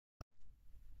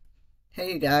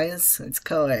Hey you guys, it's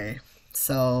Koei.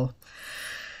 So,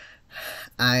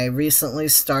 I recently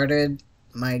started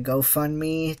my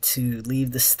GoFundMe to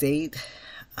leave the state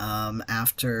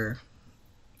after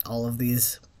all of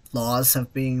these laws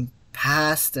have been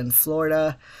passed in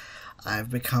Florida. I've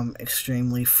become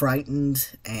extremely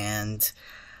frightened and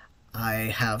I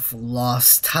have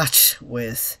lost touch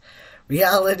with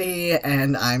reality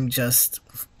and I'm just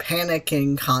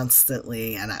panicking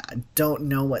constantly and I don't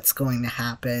know what's going to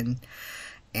happen.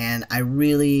 And I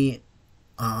really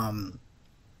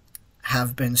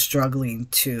have been struggling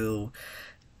to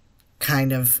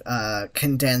kind of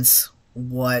condense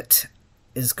what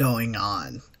is going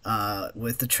on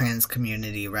with the trans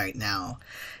community right now.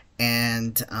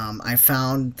 And I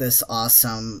found this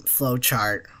awesome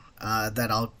flowchart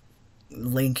that I'll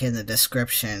link in the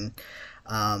description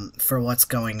for what's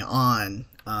going on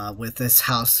with this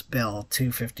House Bill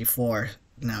 254,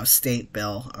 now State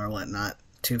Bill or whatnot,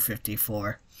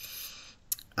 254.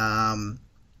 And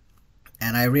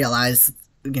I realized,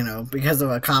 because of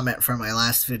a comment from my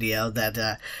last video,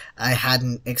 that I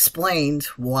hadn't explained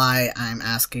why I'm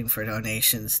asking for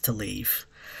donations to leave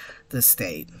the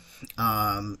state.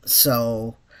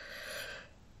 So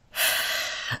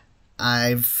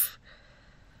I've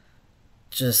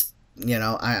just,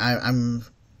 I'm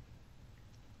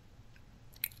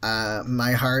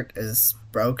my heart is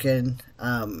broken.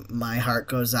 My heart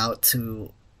goes out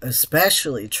to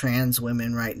especially trans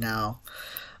women right now.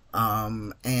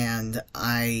 And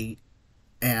I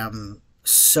am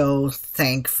so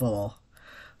thankful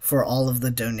for all of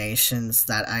the donations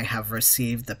that I have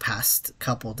received the past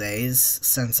couple days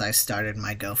since I started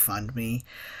my GoFundMe.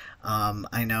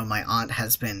 I know my aunt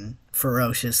has been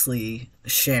ferociously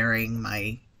sharing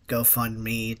my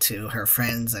GoFundMe to her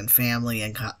friends and family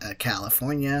in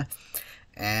California.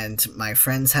 And my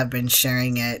friends have been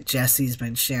sharing it. Jesse's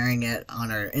been sharing it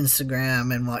on her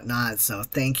Instagram and whatnot. So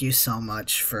thank you so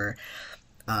much for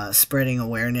spreading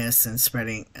awareness and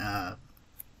spreading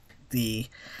the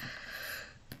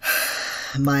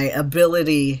my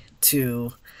ability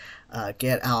to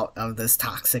get out of this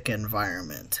toxic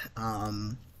environment.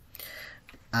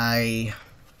 I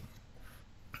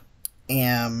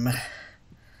am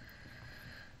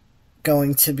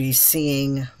going to be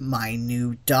seeing my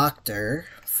new doctor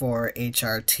for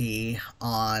HRT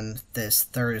on this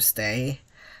Thursday.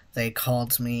 They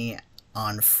called me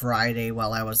on Friday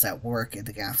while I was at work in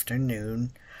the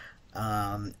afternoon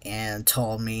and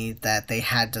told me that they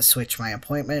had to switch my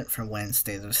appointment from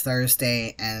Wednesday to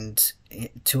Thursday and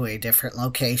to a different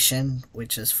location,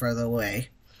 which is further away,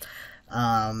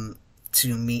 to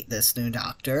meet this new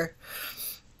doctor.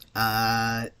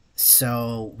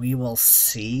 So we will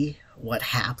see what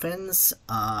happens.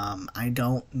 I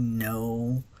don't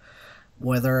know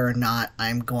whether or not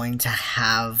I'm going to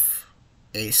have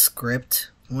a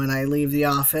script when I leave the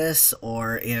office,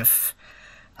 or if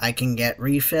I can get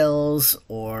refills,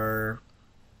 or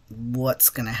what's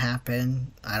going to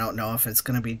happen. I don't know if it's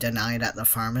going to be denied at the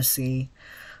pharmacy.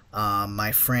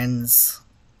 My friend's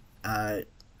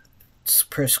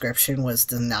prescription was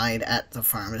denied at the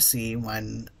pharmacy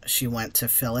when she went to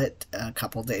fill it a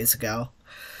couple days ago.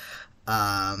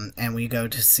 And we go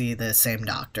to see the same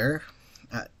doctor,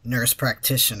 nurse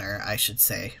practitioner, I should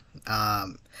say,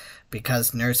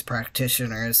 because nurse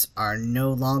practitioners are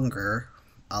no longer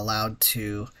allowed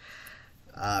to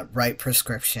write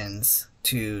prescriptions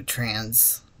to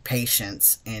trans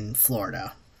patients in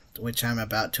Florida, which I'm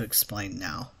about to explain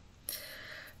now.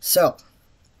 So,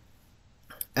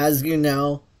 as you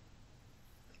know,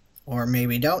 or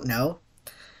maybe don't know,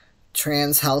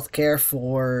 trans healthcare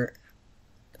for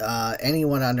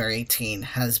anyone under 18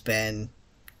 has been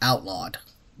outlawed.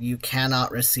 You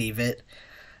cannot receive it.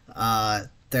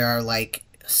 There are like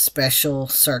special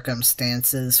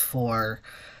circumstances for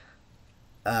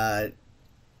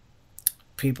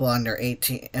people under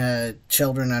 18,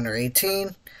 children under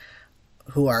 18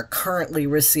 who are currently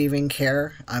receiving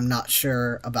care. I'm not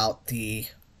sure about the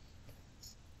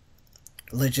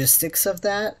logistics of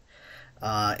that.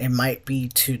 It might be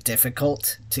too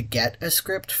difficult to get a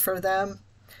script for them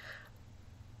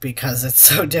because it's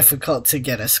so difficult to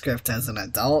get a script as an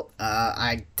adult.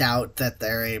 I doubt that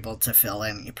they're able to fill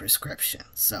any prescription.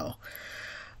 So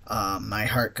my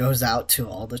heart goes out to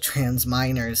all the trans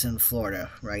minors in Florida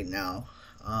right now.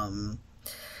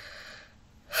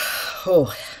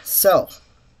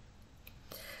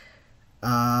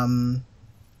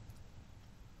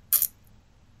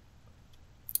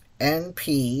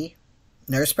 NP,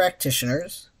 nurse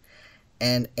practitioners,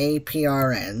 and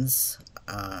APRNs,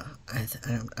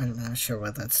 I'm not sure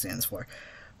what that stands for,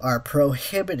 are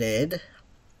prohibited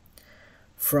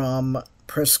from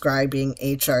prescribing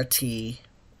HRT,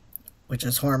 which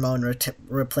is hormone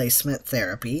replacement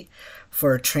therapy,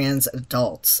 for trans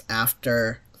adults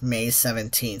after May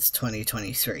 17th,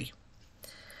 2023.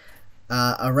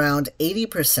 Around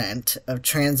 80% of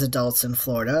trans adults in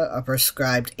Florida are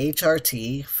prescribed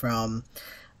HRT from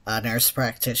a nurse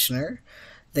practitioner.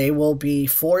 They will be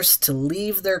forced to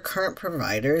leave their current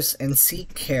providers and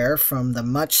seek care from the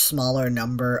much smaller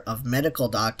number of medical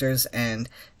doctors and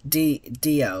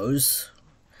DOs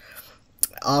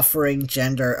offering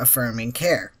gender-affirming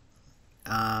care.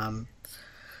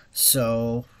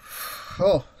 So,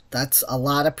 that's a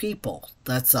lot of people.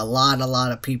 That's a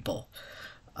lot of people.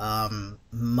 And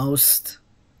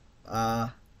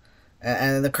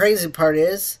the crazy part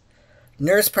is,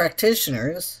 nurse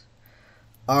practitioners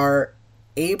are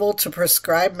able to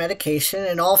prescribe medication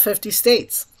in all 50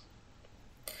 states,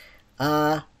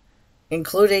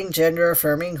 including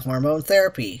gender-affirming hormone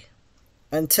therapy.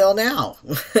 Until now,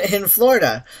 in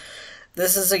Florida,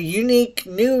 this is a unique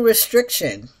new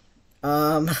restriction,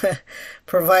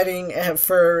 providing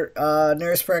for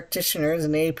nurse practitioners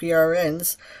and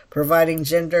APRNs, providing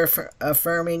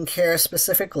gender-affirming care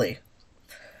specifically.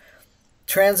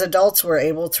 Trans adults were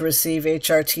able to receive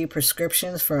HRT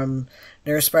prescriptions from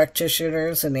nurse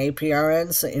practitioners and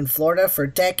APRNs in Florida for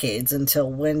decades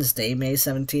until Wednesday, May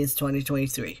 17th,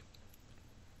 2023.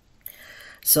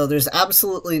 So there's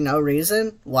absolutely no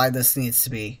reason why this needs to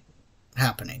be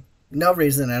happening. No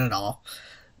reason at all.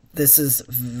 This is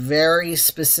very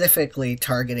specifically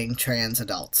targeting trans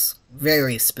adults.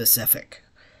 Very specific.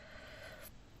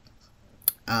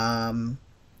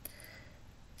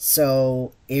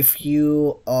 So if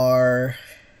you are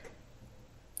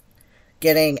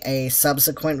getting a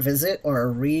subsequent visit or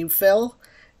a refill,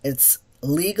 it's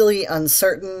legally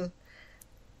uncertain,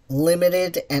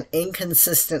 limited, and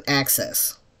inconsistent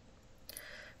access.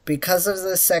 Because of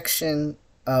this section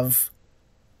of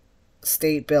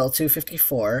State Bill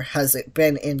 254 has it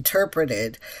been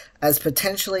interpreted as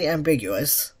potentially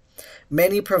ambiguous,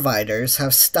 many providers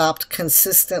have stopped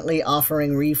consistently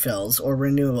offering refills or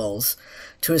renewals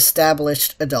to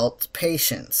established adult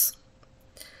patients.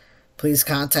 Please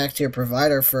contact your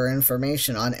provider for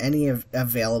information on any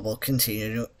available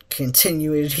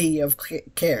continuity of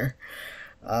care.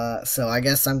 So I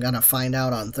guess I'm going to find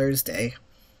out on Thursday.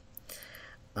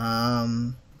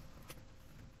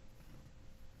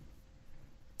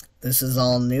 This is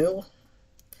all new.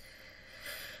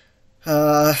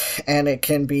 And it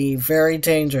can be very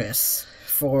dangerous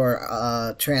for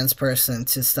a trans person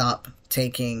to stop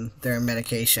taking their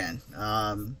medication,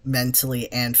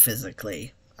 mentally and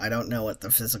physically. I don't know what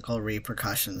the physical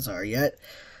repercussions are yet,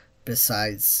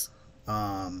 besides,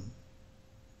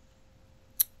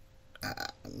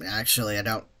 actually, I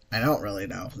don't really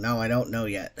know. No, I don't know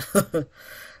yet.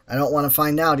 I don't want to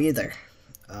find out either,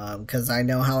 because I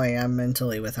know how I am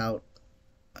mentally without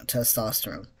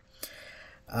testosterone.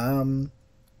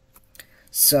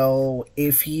 So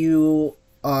if you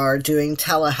are doing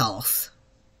telehealth,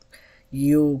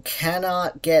 you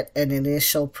cannot get an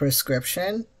initial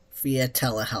prescription via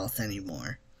telehealth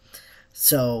anymore.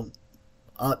 So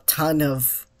a ton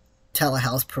of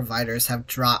telehealth providers have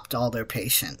dropped all their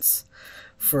patients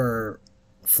for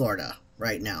Florida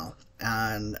right now.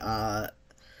 And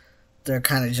they're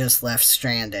kind of just left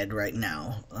stranded right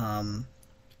now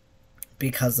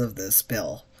because of this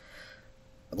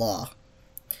law.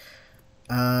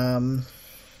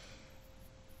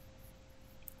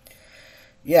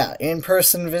 Yeah,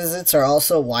 in-person visits are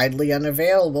also widely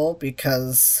unavailable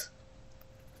because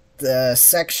the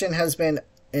section has been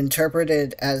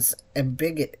interpreted as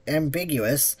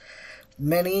ambiguous.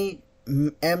 Many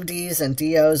MDs and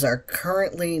DOs are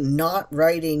currently not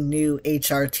writing new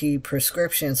HRT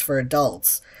prescriptions for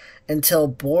adults until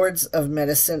boards of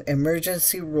medicine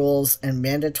emergency rules and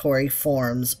mandatory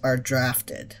forms are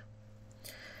drafted.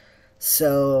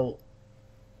 So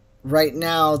right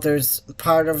now, there's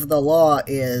part of the law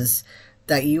is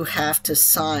that you have to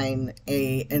sign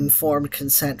a informed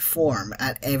consent form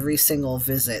at every single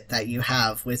visit that you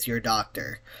have with your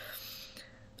doctor.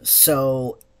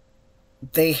 So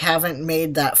they haven't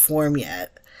made that form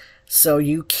yet. So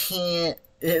you can't,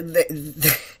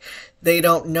 they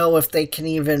don't know if they can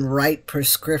even write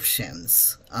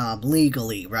prescriptions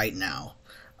legally right now.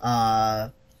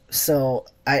 So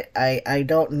I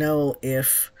don't know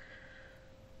if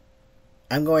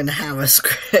I'm going to have a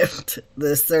script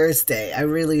this Thursday. I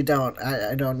really don't.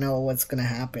 I don't know what's going to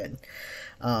happen.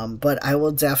 But I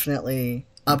will definitely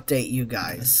update you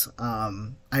guys.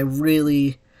 I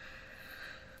really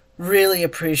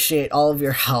appreciate all of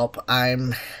your help.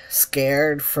 I'm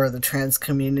scared for the trans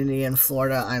community in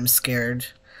Florida. I'm scared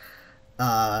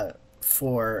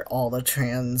for all the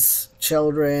trans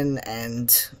children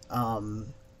and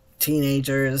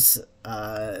teenagers,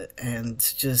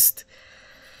 and just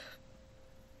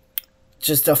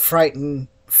a frightening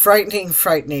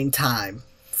time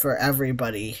for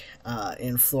everybody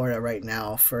in Florida right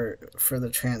now for the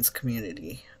trans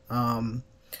community.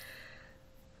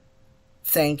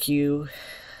 Thank you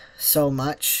so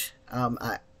much.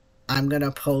 I'm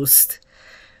gonna post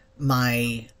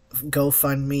my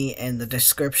GoFundMe in the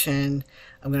description.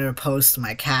 I'm gonna post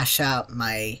my Cash App,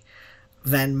 my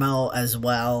Venmo as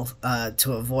well.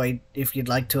 To avoid, if you'd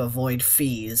like to avoid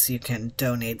fees, you can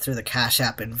donate through the Cash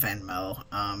App and Venmo.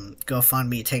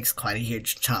 GoFundMe takes quite a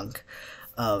huge chunk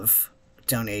of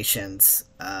donations,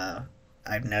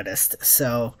 I've noticed.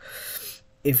 So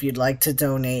if you'd like to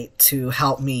donate to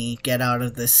help me get out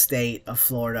of this state of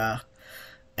Florida,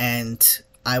 and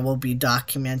I will be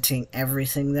documenting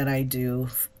everything that I do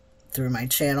through my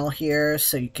channel here,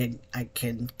 so I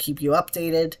can keep you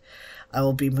updated. I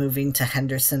will be moving to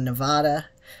Henderson, Nevada,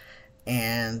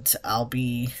 and I'll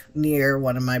be near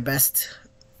one of my best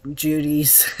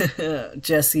Judy's,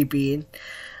 Jessie Bean.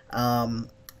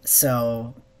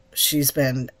 So she's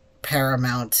been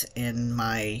paramount in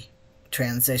my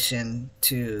transition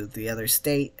to the other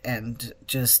state, and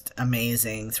just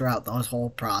amazing throughout the whole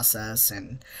process,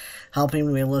 and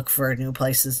helping me look for new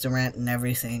places to rent and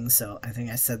everything. So I think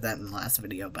I said that in the last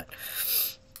video, but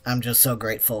I'm just so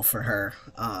grateful for her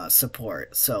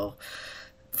support. So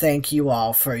thank you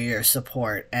all for your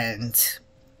support, and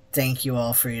thank you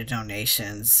all for your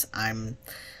donations. I'm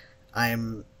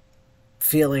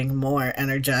feeling more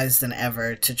energized than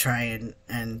ever to try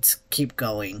and keep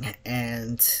going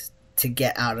and to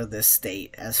get out of this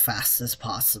state as fast as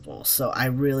possible. So I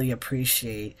really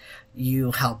appreciate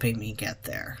you helping me get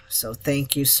there. So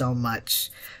thank you so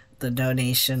much. The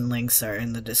donation links are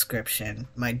in the description.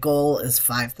 My goal is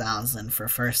 $5,000 for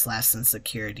first, last, and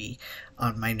security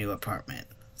on my new apartment.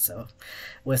 So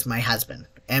with my husband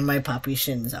and my puppy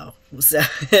Shinzo. So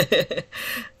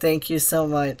thank you so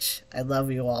much. I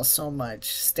love you all so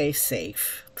much. Stay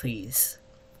safe, please.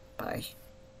 Bye.